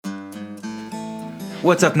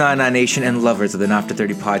What's up, 99 Nation and lovers of the Not After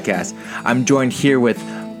 30 podcast? I'm joined here with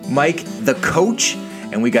Mike, the coach,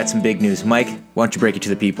 and we got some big news. Mike, why don't you break it to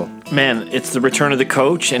the people? Man, it's the return of the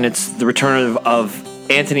coach, and it's the return of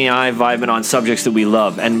Anthony and I vibing on subjects that we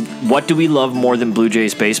love. And what do we love more than Blue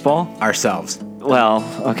Jays baseball? Ourselves. Well,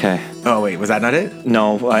 okay. Oh, wait, was that not it?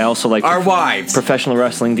 No, I also like our wives. Professional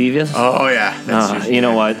wrestling divas. Oh, yeah. You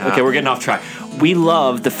know what? Okay, we're getting off track. We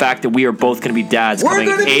love the fact that we are both going to be dads coming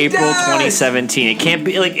April 2017. It can't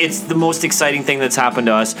be like it's the most exciting thing that's happened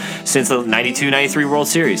to us since the 92-93 World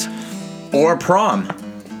Series. Or prom.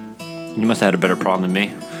 You must have had a better prom than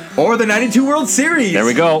me. Or the 92 World Series. There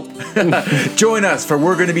we go. Join us for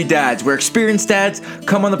We're Gonna Be Dads. We're experienced dads.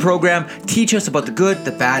 Come on the program. Teach us about the good,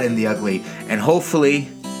 the bad, and the ugly. And hopefully,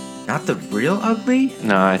 not the real ugly.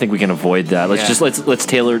 No, I think we can avoid that. Let's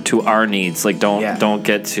tailor it to our needs. Like don't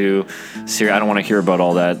get too serious. I don't want to hear about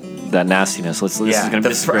all that nastiness. This is gonna be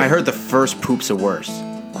I heard the first poop's the worst.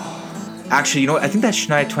 Actually, you know what? I think that's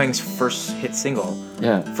Shania Twain's first hit single.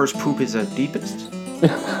 Yeah. First poop is the deepest.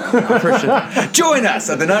 Join us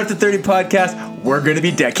on the Not After 30 podcast. We're gonna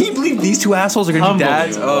be dads. Can you believe these two assholes are gonna be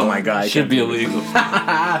dads? Oh my god. Should be illegal.